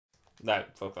No,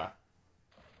 fuck that.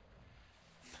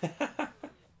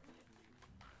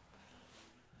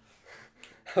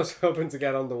 I was hoping to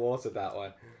get underwater that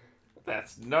way.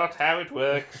 That's not how it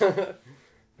works. It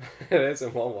is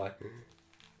in one way.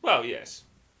 Well, yes.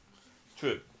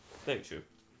 True. Very true.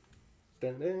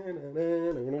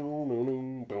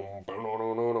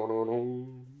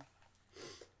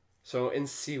 So in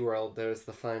SeaWorld, there's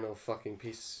the final fucking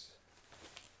piece.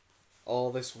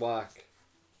 All this work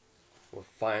will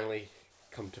finally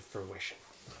come to fruition.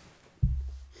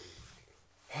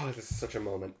 Oh, this is such a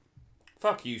moment.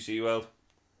 Fuck you, SeaWorld.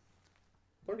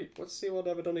 What's SeaWorld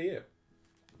ever done to you?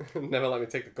 Never let me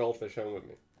take the goldfish home with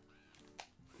me.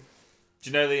 Do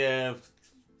you know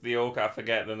the orc, I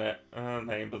forget the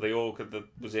name, but the orc that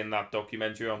was in that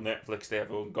documentary on Netflix that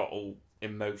everyone got all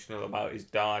emotional about his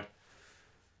died?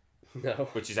 No.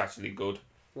 Which is actually good.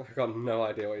 I've got no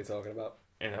idea what you're talking about.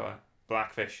 You know,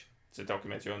 Blackfish. It's a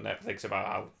documentary on Netflix about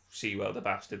how SeaWorld are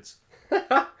bastards.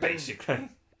 Basically.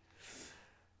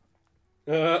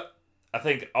 I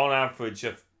think on average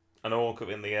an orc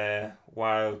in the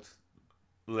wild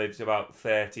lives about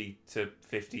 30 to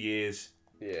 50 years.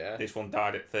 Yeah. This one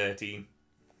died at 13.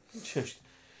 Just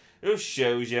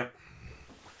shows you.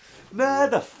 No,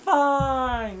 they're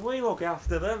fine. We look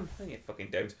after them. No, you fucking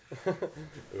don't.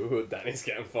 Ooh, Danny's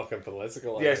getting fucking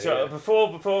political. Yeah, so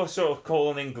before sort of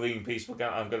calling in Greenpeace,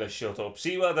 I'm going to shut up.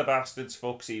 SeaWorld the bastards.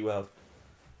 Fuck SeaWorld.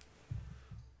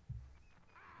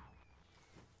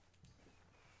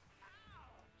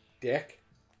 Dick.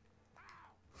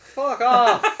 Fuck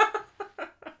off!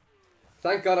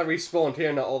 Thank God I respawned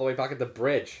here, not all the way back at the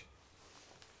bridge.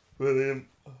 Brilliant.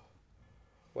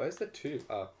 Where's the tube?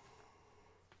 Oh.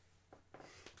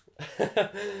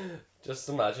 Just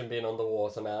imagine being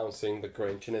underwater now and seeing the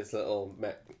Grinch in his little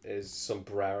his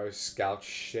sombrero scout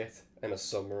shit in a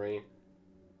submarine.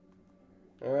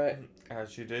 Alright.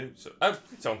 As you do. So, oh,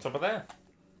 it's on top of there.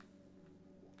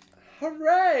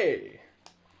 Hooray!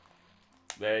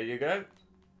 There you go.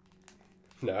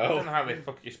 No. I don't know how the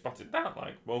fuck you spotted that,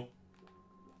 like, well.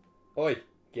 Oi,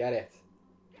 get it.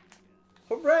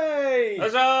 Hooray!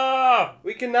 Huzzah!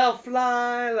 We can now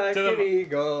fly like an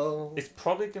eagle. It's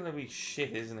probably going to be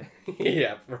shit, isn't it?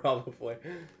 Yeah, probably.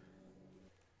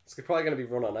 It's probably going to be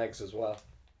run on eggs as well.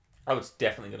 Oh, it's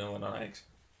definitely going to run on eggs.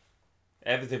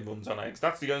 Everything runs on eggs.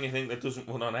 That's the only thing that doesn't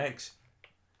run on eggs.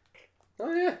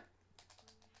 Oh, yeah.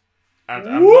 And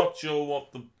I'm not sure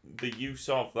what the use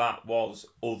of that was,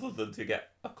 other than to get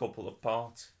a couple of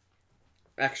parts.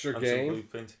 Extra and game. Some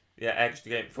blueprint. Yeah,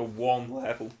 extra game for one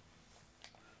level.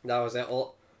 That was it.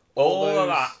 All of those...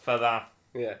 that for that.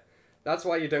 Yeah. That's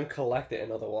why you don't collect it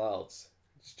in other worlds.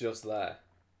 It's just there.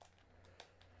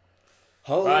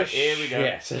 Holy right, here we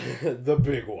go. The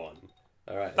big one.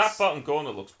 Alright. That bottom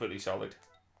corner looks pretty solid.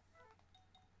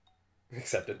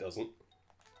 Except it doesn't.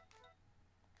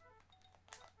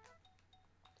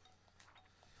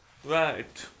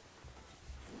 Right.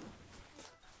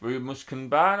 We must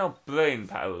combine our brain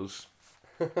powers.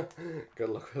 Good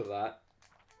luck with that.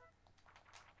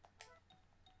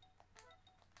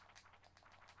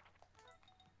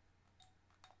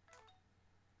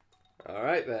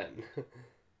 Alright then.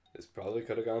 This probably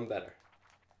could have gone better.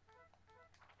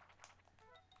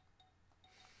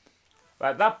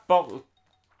 Right, that bottle...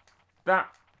 That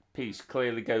piece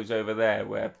clearly goes over there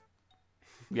where...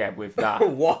 Yeah, with that.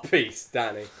 What piece,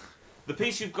 Danny? The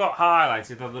piece you've got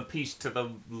highlighted and the piece to the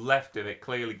left of it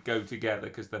clearly go together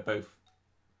because they're both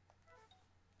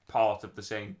part of the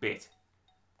same bit.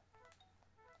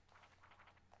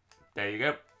 There you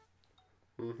go.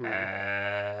 Mm-hmm.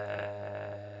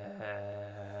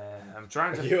 I'm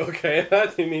trying to... Are you okay?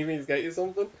 Do you need me to get you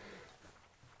something?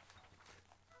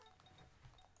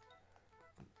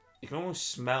 You can almost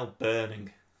smell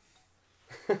burning.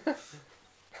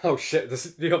 Oh shit,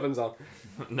 the oven's on.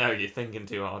 No, you're thinking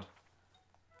too hard.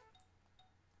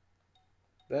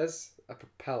 There's a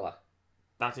propeller.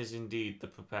 That is indeed the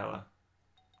propeller.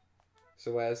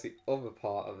 So where's the other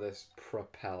part of this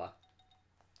propeller?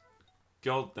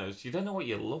 God knows. You don't know what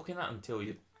you're looking at until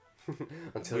you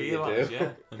until realise, you do.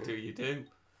 Yeah, until you do.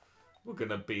 We're going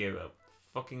to be here a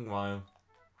fucking while.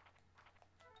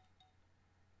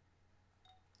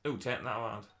 Oh, turn that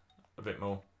around a bit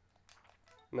more.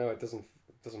 No, it doesn't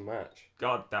match.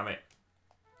 God damn it.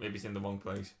 Maybe it's in the wrong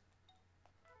place.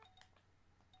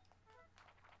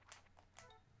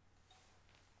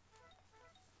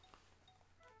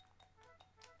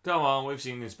 Come on, we've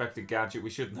seen Inspector Gadget. We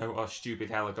should know what our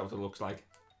stupid helicopter looks like.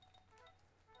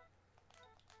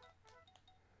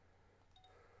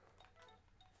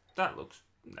 That looks...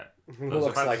 No.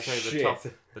 Looks like shit.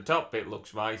 The top bit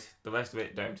looks right. The rest of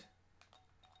it don't.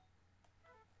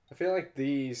 I feel like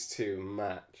these two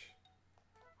match.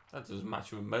 That doesn't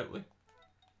match remotely.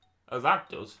 Oh, that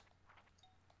does.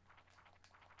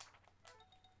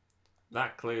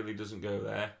 That clearly doesn't go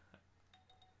there.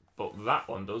 But that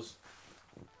one does.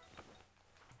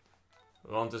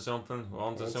 We're onto something. We're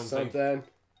onto something.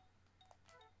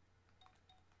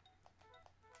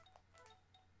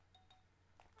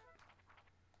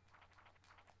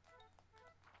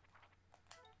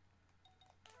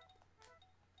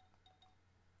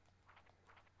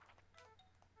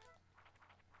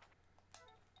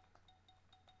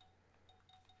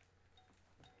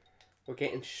 We're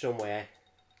getting somewhere.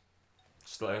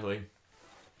 Slowly.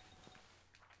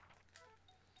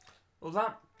 Well,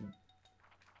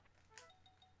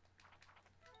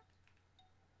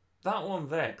 that one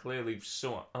there clearly,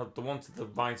 the one to the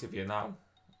right of you now,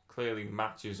 clearly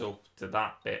matches up to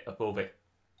that bit above it.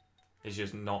 It's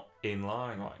just not in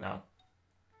line right now.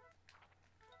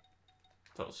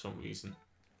 For some reason.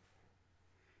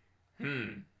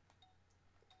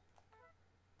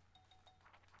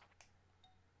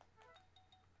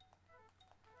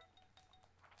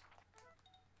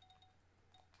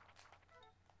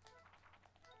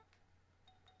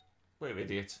 We're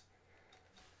idiots.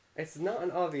 It's not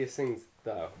an obvious thing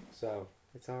though, so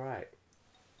it's alright.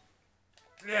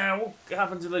 Yeah, what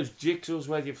happened to those jigsaws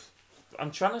where you've... I'm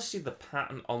trying to see the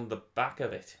pattern on the back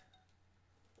of it.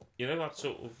 You know, that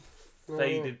sort of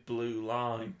faded blue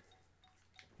line.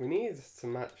 We need to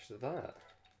match that.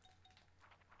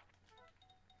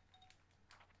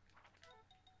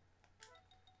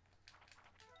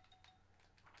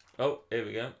 Oh, here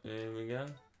we go. Here we go.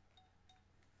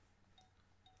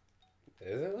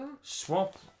 Is it that?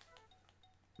 Swap.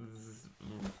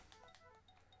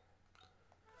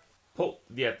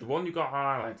 The one you got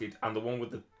highlighted and the one with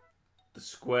the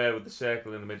square with the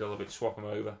circle in the middle of it, swap them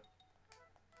over.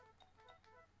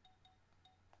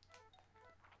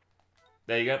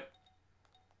 There you go.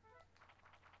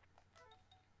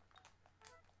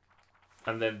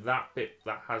 And then that bit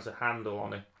that has a handle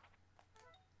on it.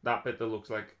 That bit that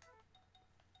looks like...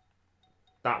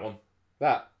 That one.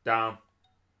 That. Down.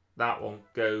 That one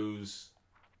goes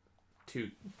to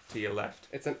your left.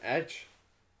 It's an edge.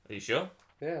 Are you sure?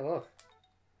 Yeah, look.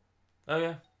 Oh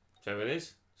yeah. So it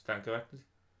is. Stand corrected.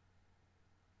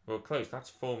 Well, close. That's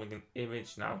forming an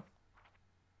image now.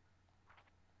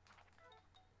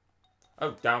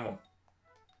 Oh, down one.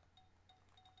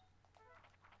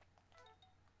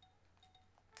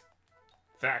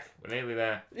 Fuck, we're nearly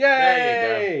there. Yay!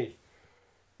 There you go.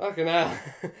 Fucking hell.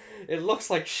 It looks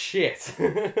like shit.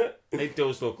 It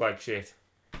does look like shit.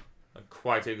 I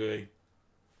quite agree.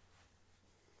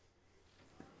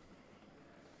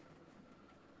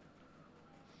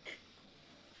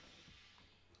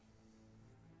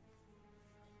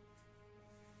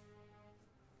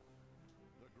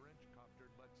 The Grinch Copter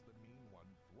lets the mean one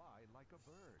fly like a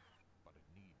bird, but it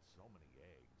needs so many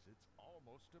eggs, it's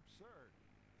almost absurd.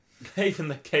 Even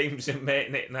the game's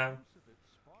admitting it now. Use of its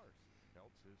sparse,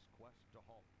 else his quest to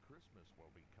halt Christmas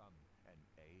will become an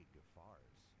egg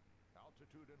farce.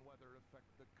 Altitude and weather affect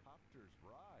the copter's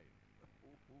ride.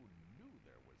 Who knew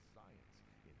there was science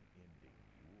in ending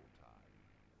Yuletide?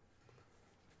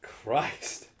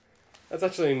 Christ. That's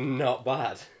actually not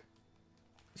bad.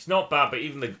 It's not bad, but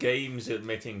even the game's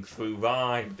admitting through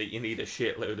rhyme that you need a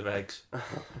shitload of eggs.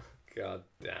 God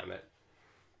damn it.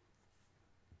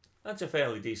 That's a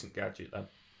fairly decent gadget, though.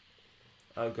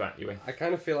 I'll grant you it. I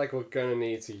kind of feel like we're going to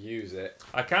need to use it.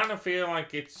 I kind of feel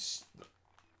like it's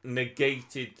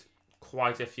negated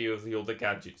quite a few of the other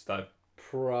gadgets, though.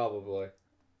 Probably.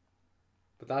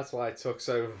 But that's why it took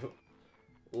so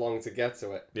long to get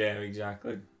to it. Yeah,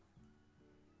 exactly.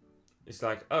 It's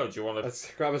like, oh, do you want to...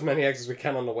 Let's grab as many eggs as we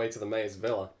can on the way to the mayor's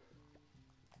villa.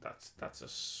 That's a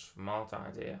smart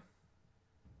idea.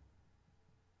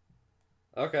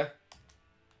 Okay.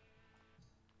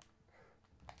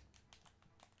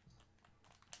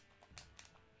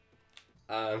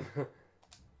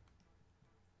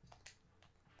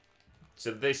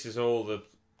 So this is all the,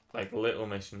 like, little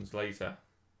missions later.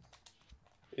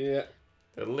 Yeah.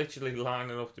 They're literally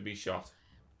lining up to be shot.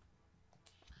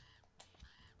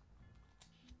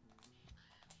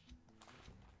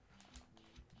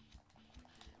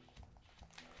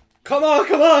 Come on,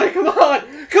 come on, come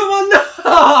on! Come on,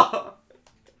 no!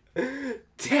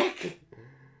 Dick!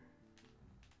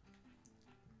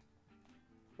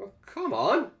 Well, come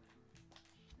on!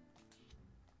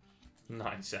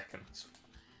 9 seconds.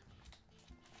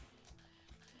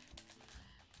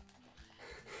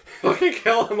 Fucking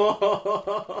kill them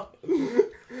all!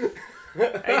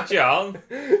 Hey, John,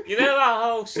 you know that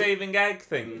whole saving egg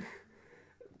thing?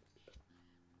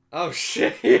 Oh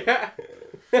shit, yeah!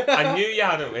 I knew you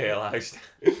hadn't realised.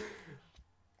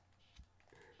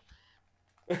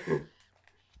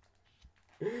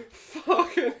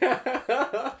 Fucking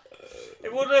hell.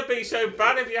 It wouldn't be so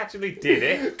bad if you actually did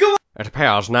it. Come on. It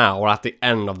appears now we're at the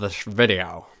end of this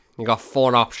video. You got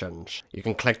 4 options. You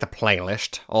can click the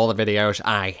playlist, all the videos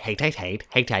I hate,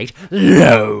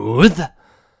 loathe.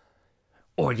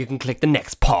 Or you can click the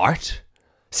next part,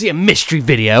 see a mystery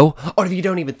video, or if you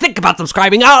don't even think about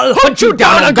subscribing, I'll hunt you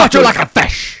down and gut you like a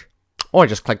fish. Or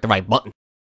just click the right button.